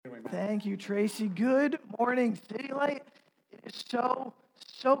Thank you, Tracy. Good morning, City Light. It is so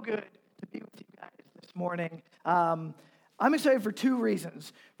good to be with you guys this morning. I'm excited for two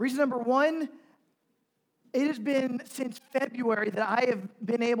reasons. Reason number one, it has been since February that I have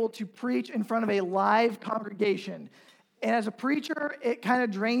been able to preach in front of a live congregation. And as a preacher, it kind of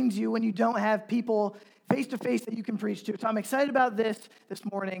drains you when you don't have people face-to-face that you can preach to. So I'm excited about this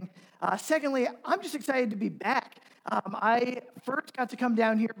morning. Secondly, I'm just excited to be back. I first got to come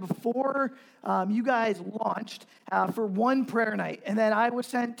down here before you guys launched for one prayer night. And then I was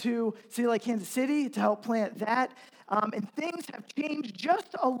sent to City Light, Kansas City to help plant that. And things have changed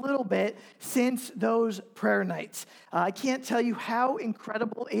just a little bit since those prayer nights. I can't tell you how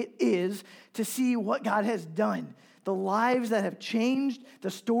incredible it is to see what God has done. The lives that have changed,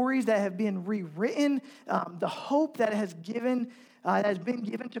 the stories that have been rewritten, the hope that has been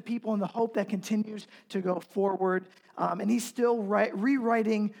given to people, and the hope that continues to go forward. And he's still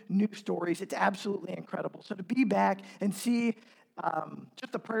rewriting new stories. It's absolutely incredible. So to be back and see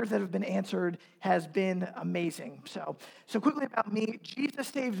just the prayers that have been answered has been amazing. So quickly about me, Jesus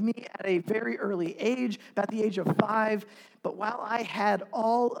saved me at a very early age, about the age of 5. But while I had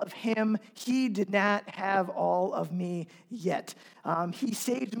all of him, he did not have all of me yet. He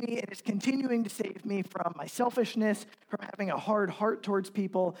saved me and is continuing to save me from my selfishness, from having a hard heart towards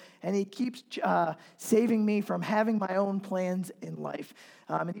people, and he keeps saving me from having my own plans in life.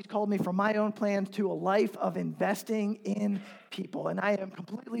 And he's called me from my own plans to a life of investing in people, and I am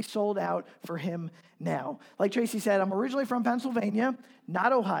completely sold out for him now. Like Tracy said, I'm originally from Pennsylvania,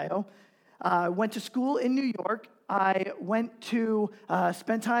 not Ohio. Went to school in New York. I went to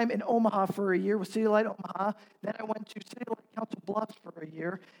spend time in Omaha for a year with City Light Omaha. Then I went to City Light Council Bluffs for a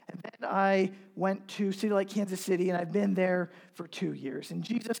year. And then I went to City Light Kansas City, and I've been there for 2 years. And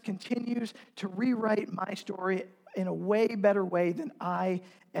Jesus continues to rewrite my story in a way better way than I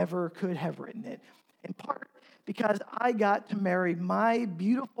ever could have written it. In part because I got to marry my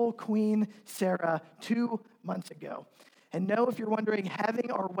beautiful queen, Sarah, 2 months ago. And no, if you're wondering,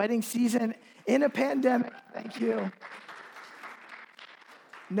 having our wedding season in a pandemic, thank you.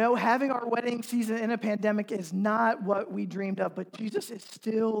 No, having our wedding season in a pandemic is not what we dreamed of, but Jesus is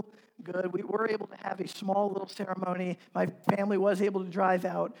still good. We were able to have a small little ceremony. My family was able to drive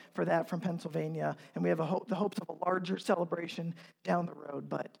out for that from Pennsylvania, and we have the hopes of a larger celebration down the road.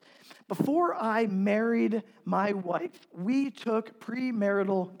 But before I married my wife, we took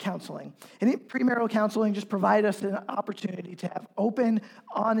premarital counseling. And premarital counseling just provided us an opportunity to have open,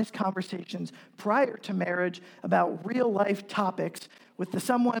 honest conversations prior to marriage about real-life topics with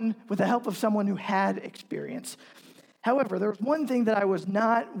the help of someone who had experience. However, there was one thing that I was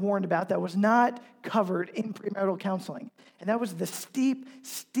not warned about, that was not covered in premarital counseling, and that was the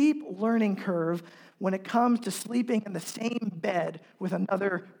steep learning curve when it comes to sleeping in the same bed with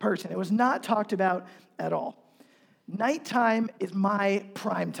another person. It was not talked about at all. Nighttime is my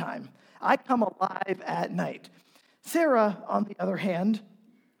prime time. I come alive at night. Sarah, on the other hand,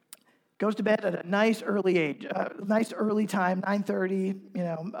 goes to bed at a nice early time,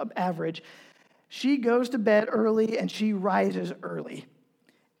 9:30, average. She goes to bed early and she rises early.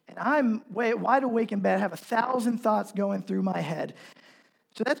 And I'm wide awake in bed, I have 1,000 thoughts going through my head.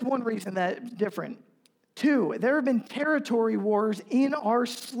 So that's one reason that it's different. 2, there have been territory wars in our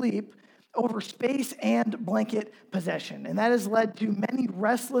sleep over space and blanket possession. And that has led to many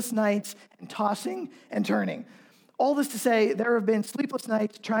restless nights and tossing and turning. All this to say, there have been sleepless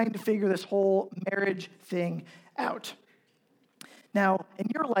nights trying to figure this whole marriage thing out. Now, in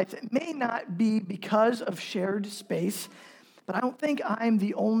your life, it may not be because of shared space, but I don't think I'm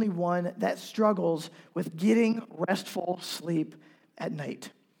the only one that struggles with getting restful sleep at night.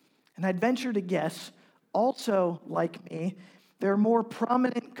 And I'd venture to guess, also like me, there are more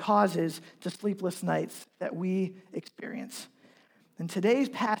prominent causes to sleepless nights that we experience. In today's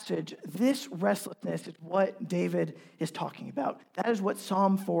passage, this restlessness is what David is talking about. That is what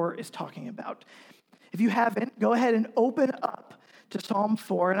Psalm 4 is talking about. If you haven't, go ahead and open up to Psalm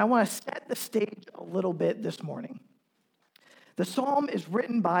 4, and I want to set the stage a little bit this morning. The psalm is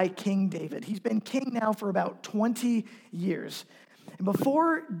written by King David. He's been king now for about 20 years. And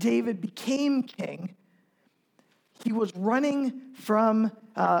before David became king, he was running from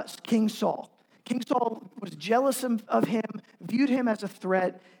King Saul. King Saul was jealous of him, viewed him as a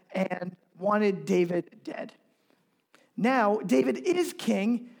threat, and wanted David dead. Now, David is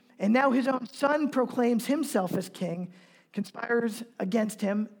king, and now his own son proclaims himself as king, conspires against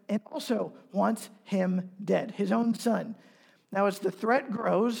him, and also wants him dead, his own son. Now, as the threat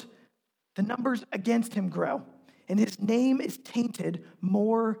grows, the numbers against him grow, and his name is tainted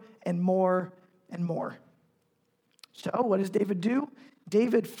more and more and more. So what does David do?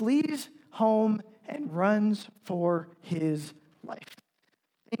 David flees home and runs for his life.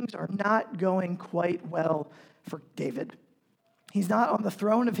 Things are not going quite well for David. He's not on the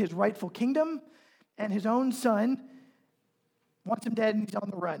throne of his rightful kingdom, and his own son wants him dead, and he's on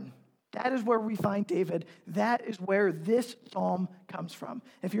the run. That is where we find David. That is where this psalm comes from.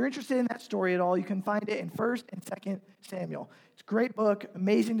 If you're interested in that story at all, you can find it in 1st and 2nd Samuel. It's a great book,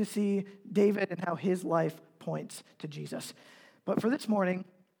 amazing to see David and how his life points to Jesus. But for this morning,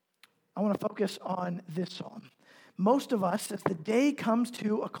 I want to focus on this psalm. Most of us, as the day comes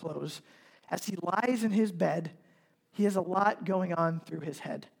to a close, as he lies in his bed, he has a lot going on through his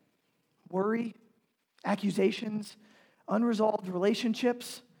head. Worry, accusations, unresolved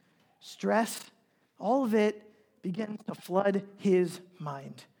relationships, stress, all of it begins to flood his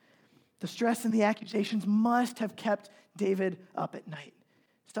mind. The stress and the accusations must have kept David up at night.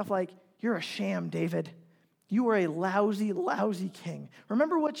 Stuff like, "You're a sham, David. You were a lousy, lousy king.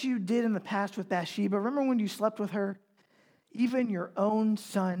 Remember what you did in the past with Bathsheba? Remember when you slept with her? Even your own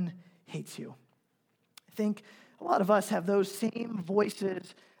son hates you." I think a lot of us have those same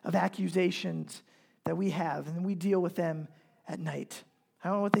voices of accusations that we have, and we deal with them at night. I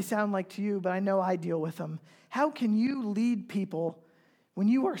don't know what they sound like to you, but I know I deal with them. How can you lead people when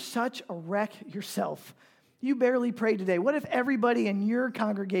you are such a wreck yourself? You barely prayed today. What if everybody in your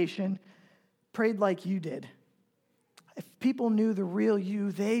congregation prayed like you did? If people knew the real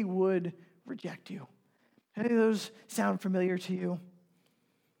you, they would reject you. Any of those sound familiar to you?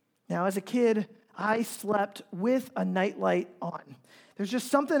 Now, as a kid, I slept with a nightlight on. There's just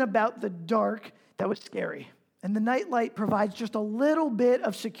something about the dark that was scary. And the nightlight provides just a little bit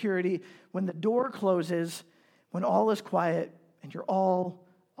of security when the door closes, when all is quiet, and you're all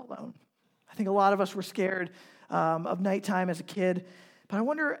alone. I think a lot of us were scared of nighttime as a kid. But I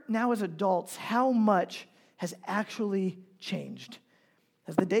wonder now as adults how much has actually changed.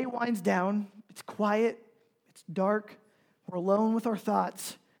 As the day winds down, it's quiet, it's dark, we're alone with our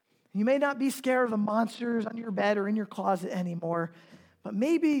thoughts. You may not be scared of the monsters on your bed or in your closet anymore, but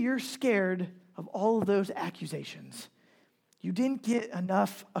maybe you're scared of all of those accusations. You didn't get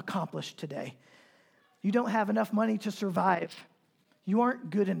enough accomplished today. You don't have enough money to survive. You aren't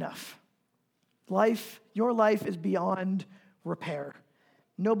good enough. Your life is beyond repair.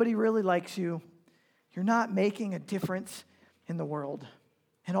 Nobody really likes you. You're not making a difference in the world.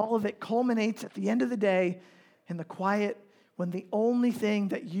 And all of it culminates at the end of the day in the quiet when the only thing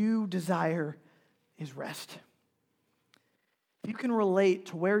that you desire is rest. If you can relate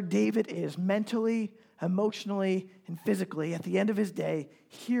to where David is mentally, emotionally, and physically at the end of his day,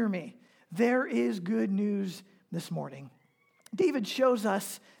 hear me. There is good news this morning. David shows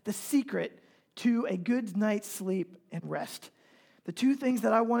us the secret to a good night's sleep and rest. The two things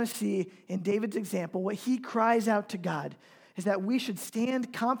that I want to see in David's example, what he cries out to God, is that we should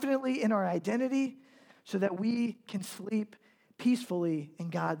stand confidently in our identity so that we can sleep peacefully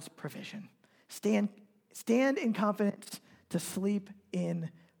in God's provision. Stand in confidence to sleep in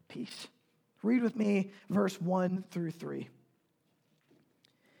peace. Read with me verse 1 through 3.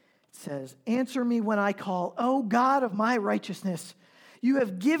 It says, "Answer me when I call, O God of my righteousness. You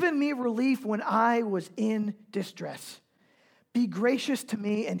have given me relief when I was in distress. Be gracious to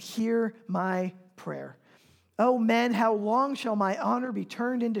me and hear my prayer. O men, how long shall my honor be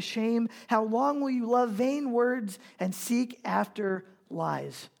turned into shame? How long will you love vain words and seek after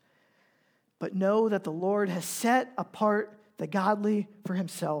lies? But know that the Lord has set apart the godly for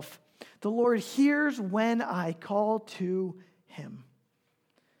himself. The Lord hears when I call to him."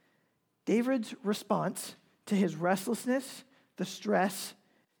 David's response to his restlessness, the stress,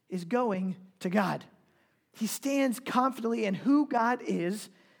 is going to God. He stands confidently in who God is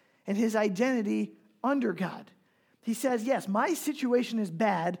and his identity under God. He says, yes, my situation is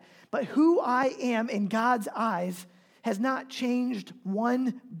bad, but who I am in God's eyes has not changed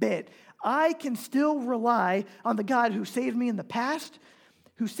one bit. I can still rely on the God who saved me in the past,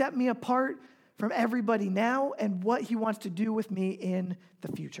 who set me apart from everybody now, and what he wants to do with me in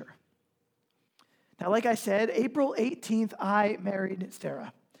the future. Now, like I said, April 18th, I married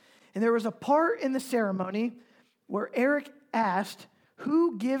Sarah. And there was a part in the ceremony where Eric asked,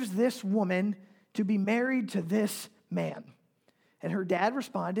 who gives this woman to be married to this man? And her dad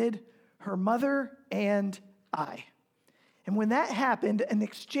responded, her mother and I. And when that happened, an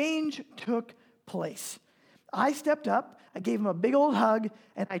exchange took place. I stepped up, I gave him a big old hug,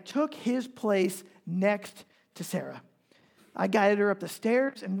 and I took his place next to Sarah. I guided her up the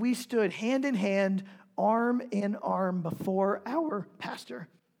stairs, and we stood hand in hand, arm in arm before our pastor.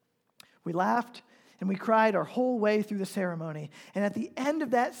 We laughed And we cried our whole way through the ceremony. And at the end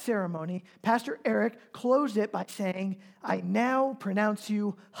of that ceremony, Pastor Eric closed it by saying, "I now pronounce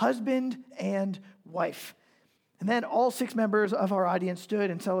you husband and wife." And then all 6 members of our audience stood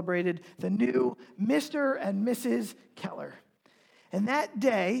and celebrated the new Mr. and Mrs. Keller. And that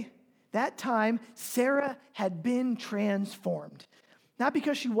day, that time, Sarah had been transformed. Not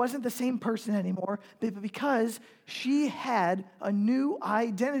because she wasn't the same person anymore, but because she had a new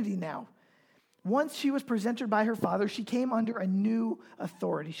identity now. Once she was presented by her father, she came under a new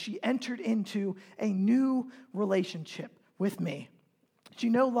authority. She entered into a new relationship with me. She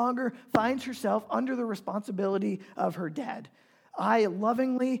no longer finds herself under the responsibility of her dad. I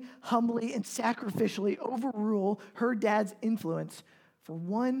lovingly, humbly, and sacrificially overrule her dad's influence for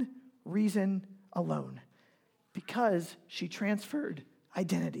one reason alone: because she transferred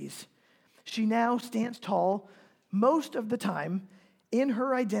identities. She now stands tall most of the time in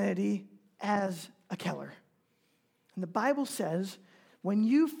her identity as a Keller. And the Bible says, when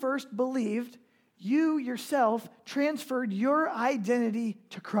you first believed, you yourself transferred your identity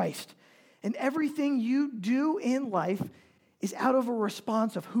to Christ. And everything you do in life is out of a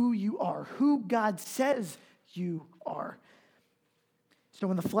response of who you are, who God says you are. So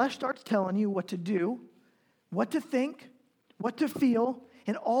when the flesh starts telling you what to do, what to think, what to feel,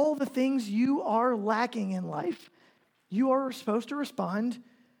 and all the things you are lacking in life, you are supposed to respond,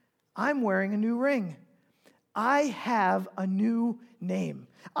 "I'm wearing a new ring. I have a new name.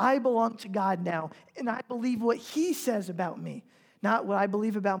 I belong to God now, and I believe what He says about me, not what I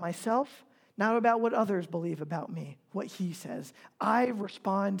believe about myself, not about what others believe about me, what He says. I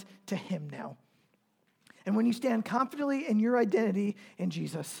respond to Him now." And when you stand confidently in your identity in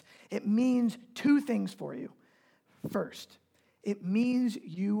Jesus, it means 2 things for you. First, it means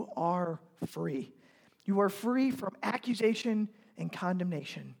you are free. You are free from accusation and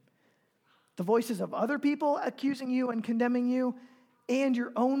condemnation. The voices of other people accusing you and condemning you, and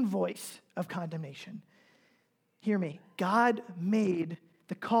your own voice of condemnation. Hear me. God made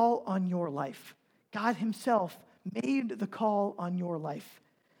the call on your life. God Himself made the call on your life.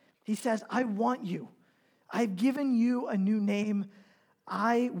 He says, "I want you. I've given you a new name.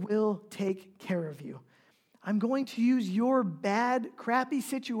 I will take care of you. I'm going to use your bad, crappy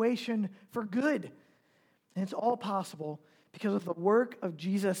situation for good." And it's all possible because of the work of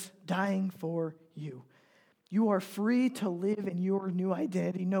Jesus dying for you. You are free to live in your new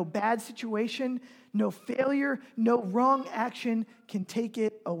identity. No bad situation, no failure, no wrong action can take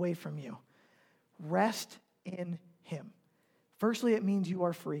it away from you. Rest in Him. Firstly, it means you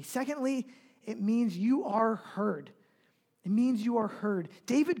are free. Secondly, it means you are heard. It means you are heard.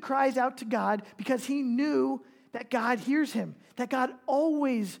 David cries out to God because he knew that God hears him, that God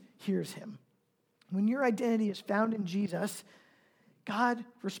always hears him. When your identity is found in Jesus, God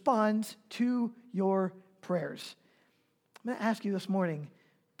responds to your prayers. I'm going to ask you this morning,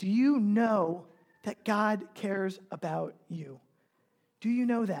 do you know that God cares about you? Do you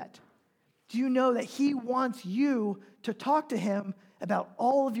know that? Do you know that He wants you to talk to Him about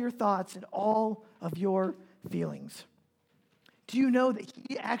all of your thoughts and all of your feelings? Do you know that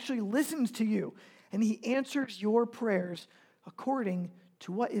He actually listens to you and He answers your prayers according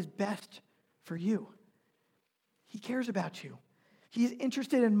to what is best for you? He cares about you. He is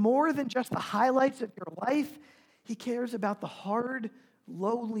interested in more than just the highlights of your life. He cares about the hard,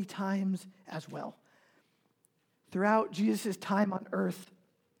 lowly times as well. Throughout Jesus' time on earth,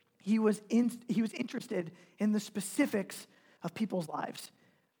 he was interested in the specifics of people's lives.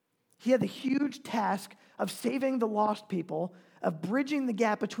 He had the huge task of saving the lost people, of bridging the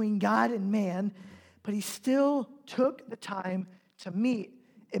gap between God and man, but He still took the time to meet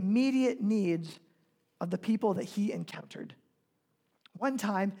immediate needs of the people that He encountered. One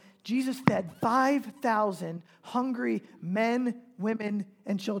time, Jesus fed 5,000 hungry men, women,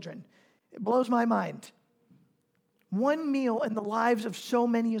 and children. It blows my mind. One meal in the lives of so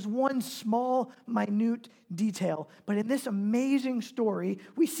many is one small, minute detail. But in this amazing story,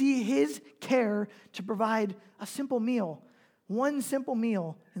 we see His care to provide a simple meal, one simple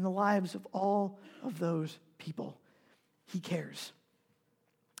meal in the lives of all of those people. He cares.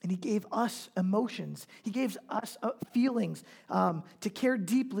 And He gave us emotions. He gave us feelings to care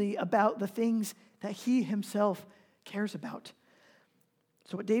deeply about the things that He Himself cares about.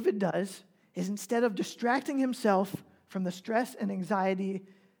 So what David does is, instead of distracting himself from the stress and anxiety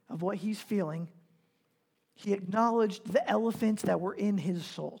of what he's feeling, he acknowledged the elephants that were in his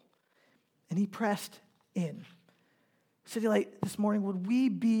soul, and he pressed in. City Light, this morning, would we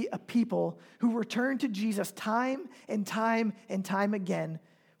be a people who return to Jesus time and time and time again,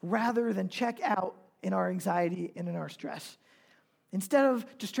 rather than check out in our anxiety and in our stress? Instead of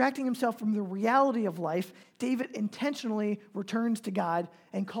distracting himself from the reality of life, David intentionally returns to God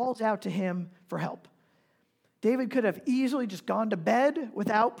and calls out to him for help. David could have easily just gone to bed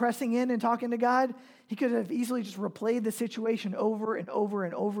without pressing in and talking to God. He could have easily just replayed the situation over and over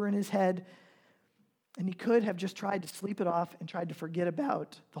and over in his head. And he could have just tried to sleep it off and tried to forget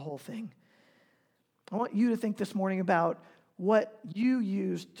about the whole thing. I want you to think this morning about what you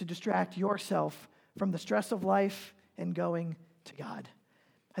use to distract yourself from the stress of life and going to God.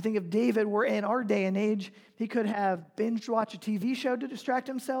 I think if David were in our day and age, he could have binge watched a TV show to distract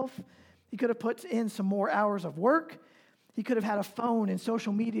himself. He could have put in some more hours of work. He could have had a phone and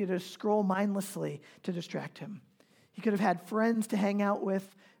social media to scroll mindlessly to distract him. He could have had friends to hang out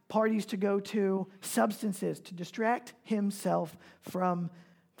with, parties to go to, substances to distract himself from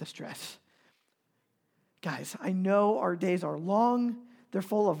the stress. Guys, I know our days are long. They're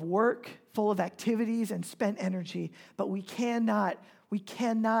full of work, full of activities and spent energy, but we cannot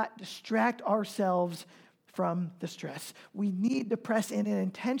distract ourselves from the stress. We need to press in and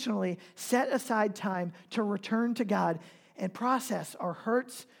intentionally set aside time to return to God and process our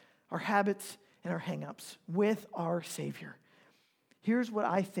hurts, our habits, and our hang-ups with our Savior. Here's what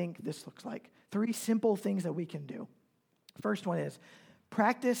I think this looks like. 3 simple things that we can do. First one is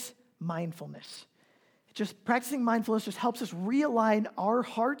practice mindfulness. Just practicing mindfulness just helps us realign our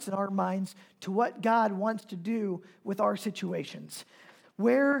hearts and our minds to what God wants to do with our situations.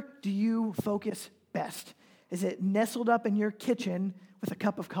 Where do you focus best? Is it nestled up in your kitchen with a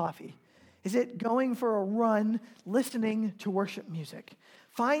cup of coffee? Is it going for a run, listening to worship music?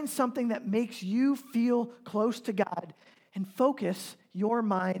 Find something that makes you feel close to God and focus your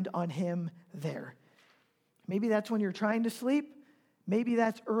mind on Him there. Maybe that's when you're trying to sleep. Maybe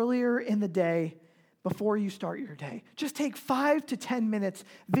that's earlier in the day before you start your day. Just take 5 to 10 minutes.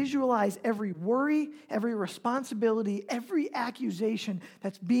 Visualize every worry, every responsibility, every accusation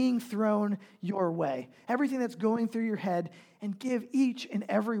that's being thrown your way, everything that's going through your head, and give each and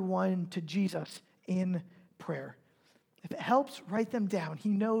every one to Jesus in prayer. If it helps, write them down. He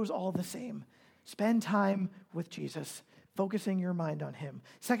knows all the same. Spend time with Jesus, focusing your mind on Him.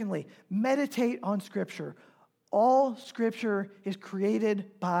 Secondly, meditate on Scripture. All Scripture is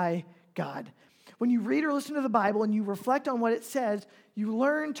created by God. When you read or listen to the Bible and you reflect on what it says, you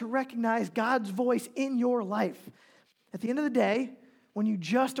learn to recognize God's voice in your life. At the end of the day, when you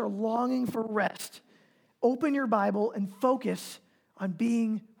just are longing for rest, open your Bible and focus on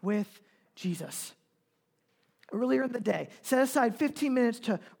being with Jesus. Earlier in the day, set aside 15 minutes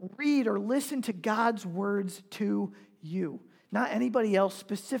to read or listen to God's words to you, not anybody else,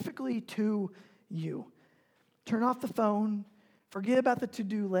 specifically to you. Turn off the phone, forget about the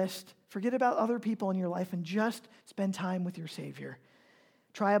to-do list, forget about other people in your life, and just spend time with your Savior.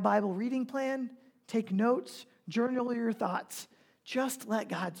 Try a Bible reading plan, take notes, journal your thoughts. Just let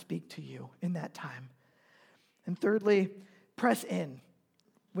God speak to you in that time. And thirdly, press in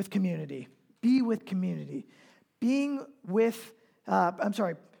with community. Be with community.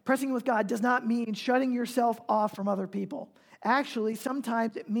 Pressing with God does not mean shutting yourself off from other people. Actually,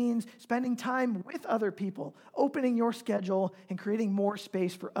 sometimes it means spending time with other people, opening your schedule and creating more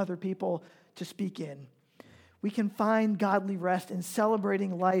space for other people to speak in. We can find godly rest in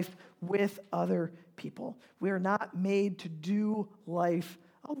celebrating life with other people. We are not made to do life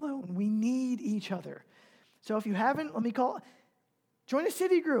alone. We need each other. So if you haven't, join a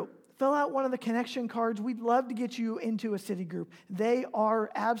city group. Fill out one of the connection cards. We'd love to get you into a city group. They are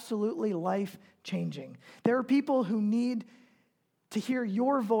absolutely life-changing. There are people who need to hear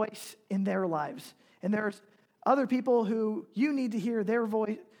your voice in their lives. And there's other people who you need to hear their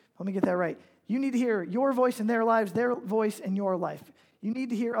voice. Let me get that right. You need to hear your voice in their lives, their voice in your life. You need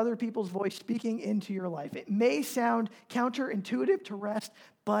to hear other people's voice speaking into your life. It may sound counterintuitive to rest,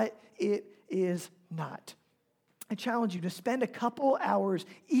 but it is not. I challenge you to spend a couple hours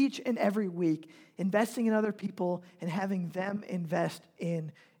each and every week investing in other people and having them invest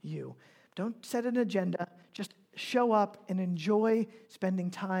in you. Don't set an agenda. Just show up and enjoy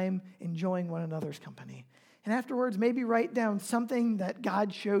spending time enjoying one another's company. And afterwards, maybe write down something that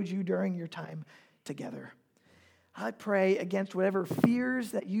God showed you during your time together. I pray against whatever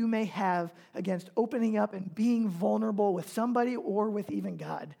fears that you may have against opening up and being vulnerable with somebody or with even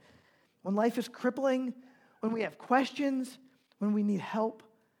God. When life is crippling, when we have questions, when we need help,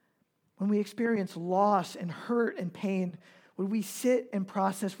 when we experience loss and hurt and pain, would we sit and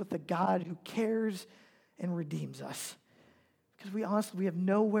process with the God who cares and redeems us? Because we have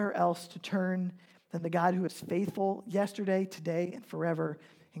nowhere else to turn than the God who is faithful yesterday, today, and forever,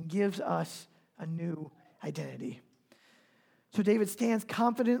 and gives us a new identity. So David stands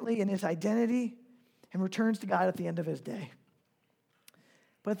confidently in his identity and returns to God at the end of his day.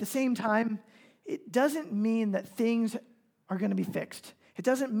 But at the same time, it doesn't mean that things are going to be fixed. It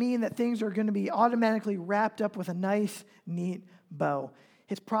doesn't mean that things are going to be automatically wrapped up with a nice, neat bow.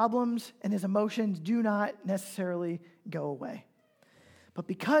 His problems and his emotions do not necessarily go away. But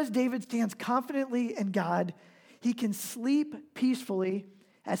because David stands confidently in God, he can sleep peacefully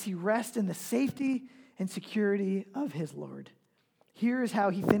as he rests in the safety and security of his Lord. Here is how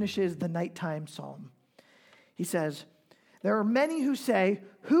he finishes the nighttime psalm. He says, "There are many who say,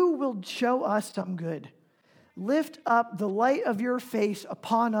 'Who will show us some good?' Lift up the light of your face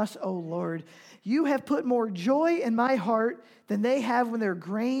upon us, O Lord. You have put more joy in my heart than they have when their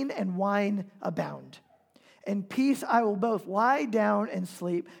grain and wine abound. In peace I will both lie down and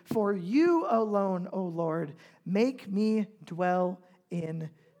sleep, for you alone, O Lord, make me dwell in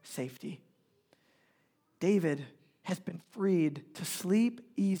safety." David has been freed to sleep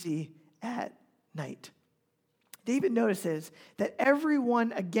easy at night. David notices that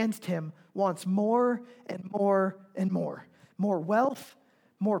everyone against him wants more and more and more. More wealth,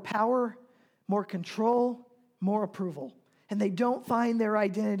 more power, more control, more approval. And they don't find their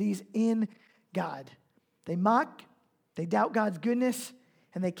identities in God. They mock, they doubt God's goodness,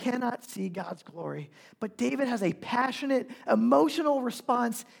 and they cannot see God's glory. But David has a passionate, emotional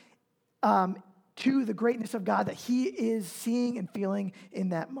response to the greatness of God that he is seeing and feeling in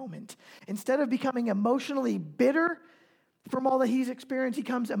that moment. Instead of becoming emotionally bitter from all that he's experienced, he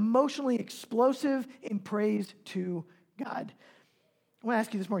becomes emotionally explosive in praise to God. I want to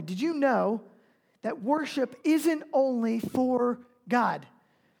ask you this morning, did you know that worship isn't only for God?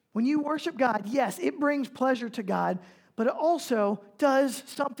 When you worship God, yes, it brings pleasure to God, but it also does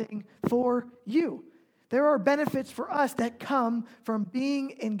something for you. There are benefits for us that come from being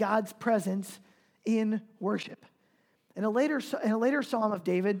in God's presence in worship. In a later psalm of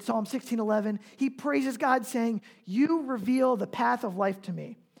David, Psalm 16:11, he praises God saying, "You reveal the path of life to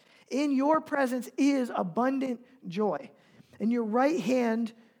me. In your presence is abundant joy. In your right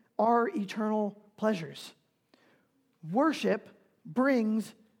hand are eternal pleasures." Worship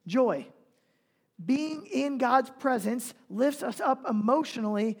brings joy. Being in God's presence lifts us up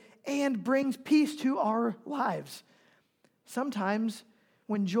emotionally and brings peace to our lives. Sometimes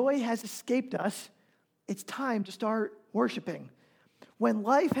when joy has escaped us, it's time to start worshiping. When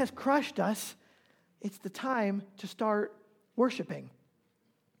life has crushed us, it's the time to start worshiping.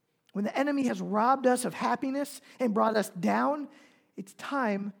 When the enemy has robbed us of happiness and brought us down, it's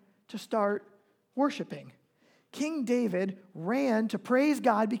time to start worshiping. King David ran to praise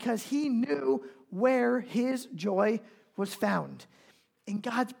God because he knew where his joy was found. In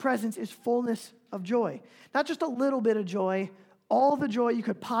God's presence is fullness of joy. Not just a little bit of joy, all the joy you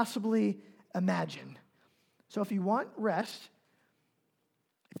could possibly imagine. So if you want rest,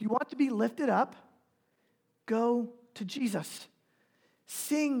 if you want to be lifted up, go to Jesus.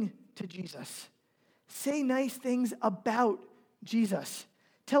 Sing to Jesus. Say nice things about Jesus.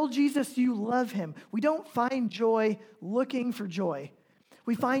 Tell Jesus you love him. We don't find joy looking for joy.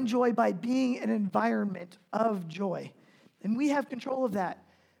 We find joy by being in an environment of joy. And we have control of that.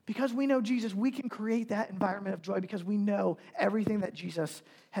 Because we know Jesus, we can create that environment of joy because we know everything that Jesus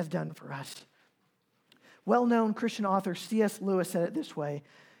has done for us. Well-known Christian author C.S. Lewis said it this way: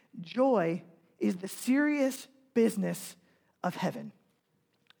 "Joy is the serious business of heaven."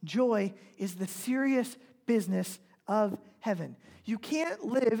 Joy is the serious business of heaven. You can't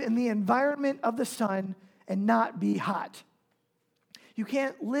live in the environment of the sun and not be hot. You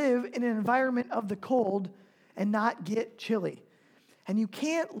can't live in an environment of the cold and not get chilly. And you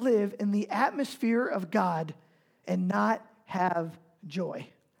can't live in the atmosphere of God and not have joy.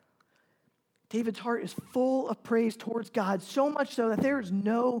 David's heart is full of praise towards God, so much so that there is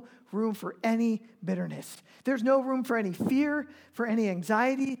no room for any bitterness. There's no room for any fear, for any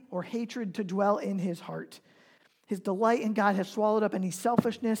anxiety or hatred to dwell in his heart. His delight in God has swallowed up any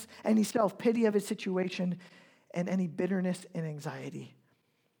selfishness, any self-pity of his situation, and any bitterness and anxiety.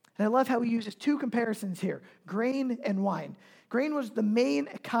 And I love how he uses two comparisons here, grain and wine. Grain was the main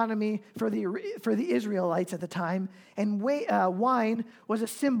economy for the Israelites at the time, and wine was a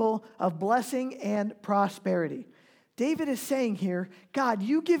symbol of blessing and prosperity. David is saying here, God,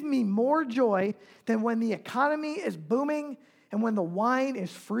 you give me more joy than when the economy is booming and when the wine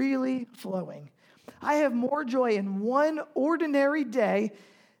is freely flowing. I have more joy in one ordinary day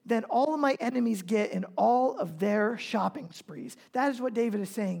than all of my enemies get in all of their shopping sprees. That is what David is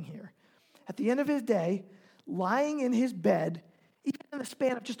saying here. At the end of his day, lying in his bed, even in the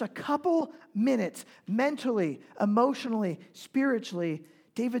span of just a couple minutes, mentally, emotionally, spiritually,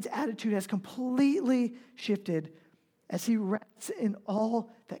 David's attitude has completely shifted as he rests in all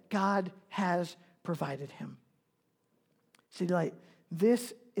that God has provided him. City Light,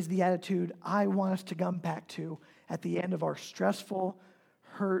 This is the attitude I want us to come back to at the end of our stressful,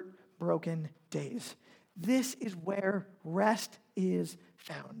 hurt, broken days. This is where rest is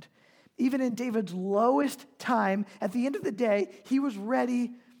found. Even in David's lowest time, at the end of the day, he was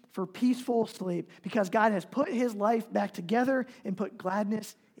ready for peaceful sleep because God has put his life back together and put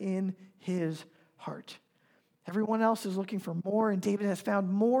gladness in his heart. Everyone else is looking for more, and David has found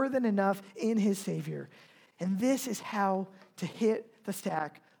more than enough in his Savior. And this is how to hit the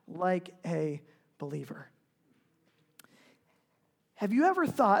stack like a believer. Have you ever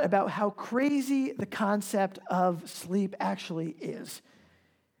thought about how crazy the concept of sleep actually is?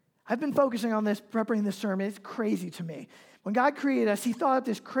 I've been focusing on this, preparing this sermon. It's crazy to me. When God created us, he thought of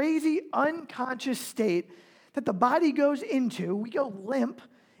this crazy, unconscious state that the body goes into. We go limp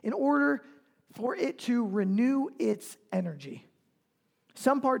in order for it to renew its energy.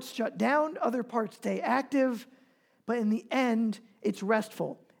 Some parts shut down, other parts stay active, but in the end, it's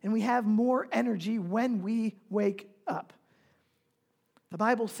restful, and we have more energy when we wake up. The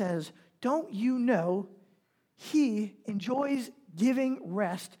Bible says, don't you know he enjoys giving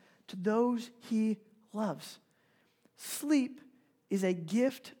rest to those he loves? Sleep is a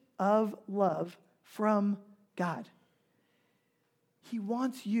gift of love from God. He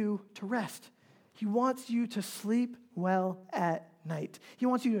wants you to rest. He wants you to sleep well at night. He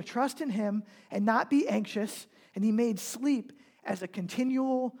wants you to trust in him and not be anxious, and he made sleep as a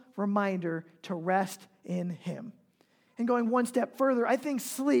continual reminder to rest in him. And going one step further, I think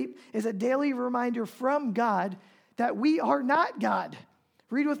sleep is a daily reminder from God that we are not God.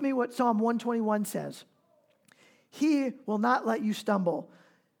 Read with me what Psalm 121 says. He will not let you stumble.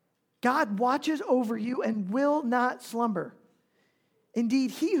 God watches over you and will not slumber.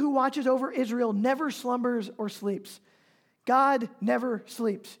 Indeed, he who watches over Israel never slumbers or sleeps. God never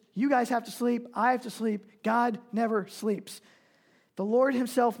sleeps. You guys have to sleep. I have to sleep. God never sleeps. The Lord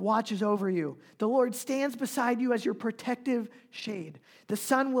himself watches over you. The Lord stands beside you as your protective shade. The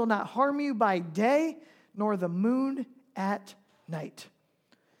sun will not harm you by day, nor the moon at night.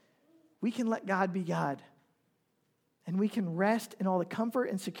 We can let God be God, and we can rest in all the comfort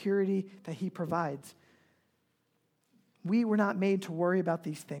and security that he provides. We were not made to worry about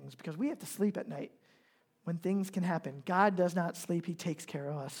these things because we have to sleep at night when things can happen. God does not sleep. He takes care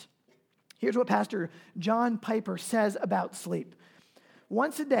of us. Here's what Pastor John Piper says about sleep.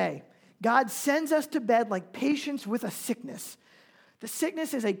 Once a day, God sends us to bed like patients with a sickness. The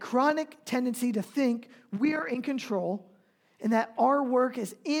sickness is a chronic tendency to think we are in control and that our work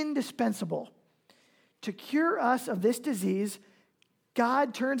is indispensable. To cure us of this disease,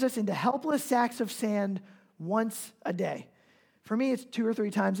 God turns us into helpless sacks of sand once a day. For me, it's 2 or 3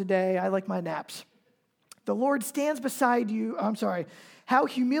 times a day. I like my naps. The Lord stands beside you. How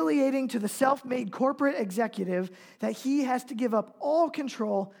humiliating to the self-made corporate executive that he has to give up all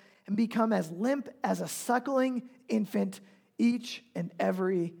control and become as limp as a suckling infant each and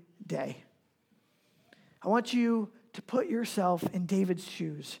every day. I want you to put yourself in David's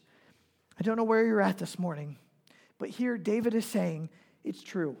shoes. I don't know where you're at this morning, but here David is saying, it's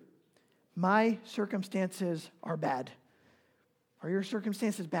true. My circumstances are bad. Are your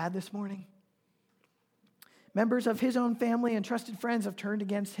circumstances bad this morning? Members of his own family and trusted friends have turned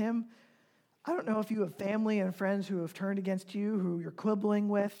against him. I don't know if you have family and friends who have turned against you, who you're quibbling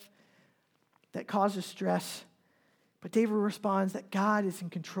with, that causes stress. But David responds that God is in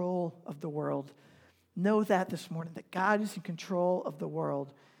control of the world. Know that this morning, that God is in control of the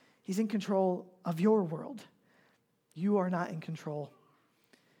world. He's in control of your world. You are not in control.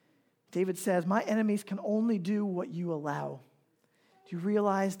 David says, my enemies can only do what you allow. Do you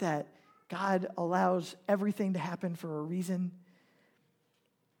realize that God allows everything to happen for a reason?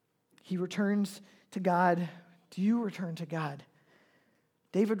 He returns to God. Do you return to God?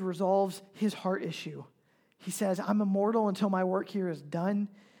 David resolves his heart issue. He says, I'm immortal until my work here is done.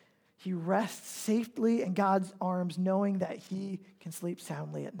 He rests safely in God's arms, knowing that he can sleep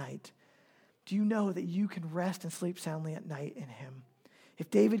soundly at night. Do you know that you can rest and sleep soundly at night in him? If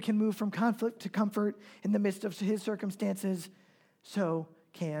David can move from conflict to comfort in the midst of his circumstances, so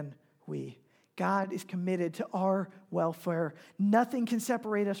can we. God is committed to our welfare. Nothing can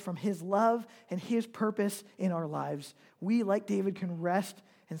separate us from his love and his purpose in our lives. We, like David, can rest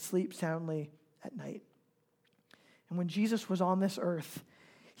and sleep soundly at night. And when Jesus was on this earth,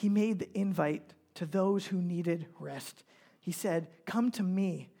 he made the invite to those who needed rest. He said, come to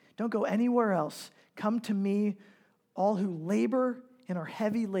me. Don't go anywhere else. Come to me, all who labor and are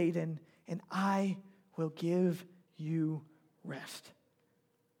heavy laden, and I will give you rest.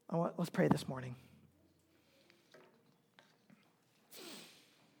 Let's pray this morning.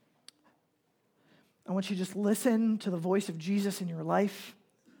 I want want you to just listen to the voice of Jesus in your life.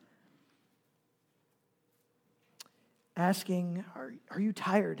 Asking, are you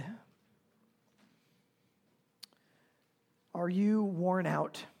tired? Are you worn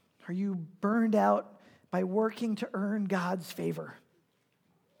out? Are you burned out by working to earn God's favor?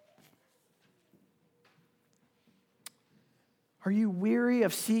 Are you weary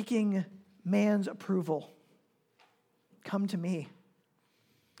of seeking man's approval? Come to me.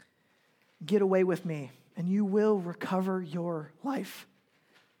 Get away with me, and you will recover your life.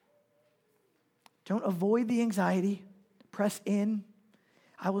 Don't avoid the anxiety. Press in.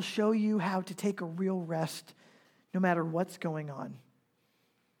 I will show you how to take a real rest no matter what's going on.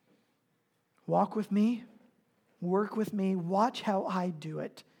 Walk with me. Work with me. Watch how I do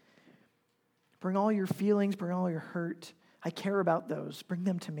it. Bring all your feelings. Bring all your hurt. I care about those. Bring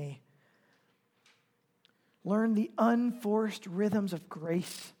them to me. Learn the unforced rhythms of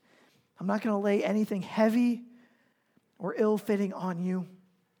grace. I'm not going to lay anything heavy or ill-fitting on you.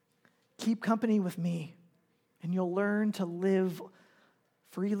 Keep company with me, and you'll learn to live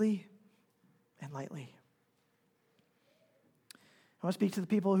freely and lightly. I want to speak to the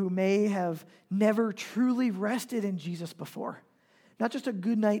people who may have never truly rested in Jesus before. Not just a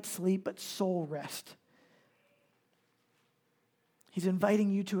good night's sleep, but soul rest. He's inviting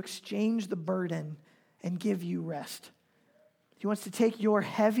you to exchange the burden and give you rest. He wants to take your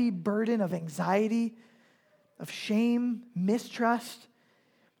heavy burden of anxiety, of shame, mistrust,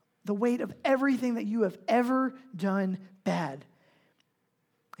 the weight of everything that you have ever done bad.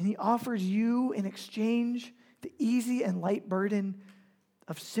 And he offers you in exchange the easy and light burden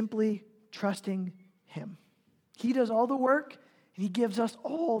of simply trusting him. He does all the work, and he gives us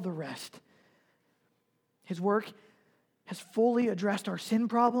all the rest. His work has fully addressed our sin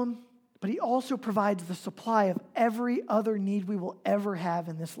problem, but he also provides the supply of every other need we will ever have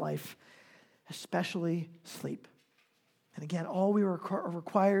in this life, especially sleep. And again, all we are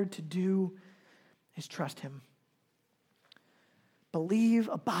required to do is trust him. Believe,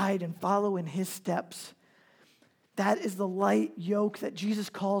 abide, and follow in his steps. That is the light yoke that Jesus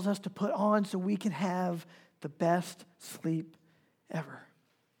calls us to put on so we can have the best sleep ever.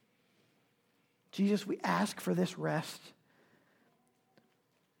 Jesus, we ask for this rest.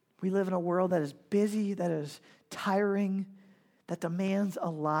 We live in a world that is busy, that is tiring, that demands a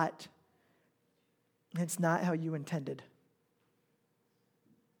lot. And it's not how you intended.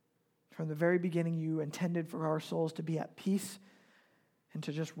 From the very beginning, you intended for our souls to be at peace and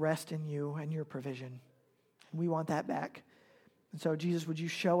to just rest in you and your provision. And we want that back. And so, Jesus, would you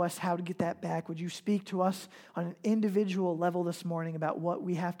show us how to get that back? Would you speak to us on an individual level this morning about what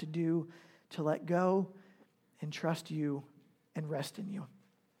we have to do to let go and trust you and rest in you?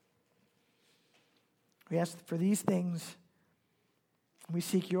 We ask for these things. We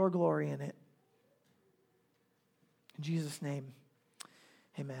seek your glory in it. In Jesus' name,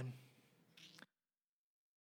 amen.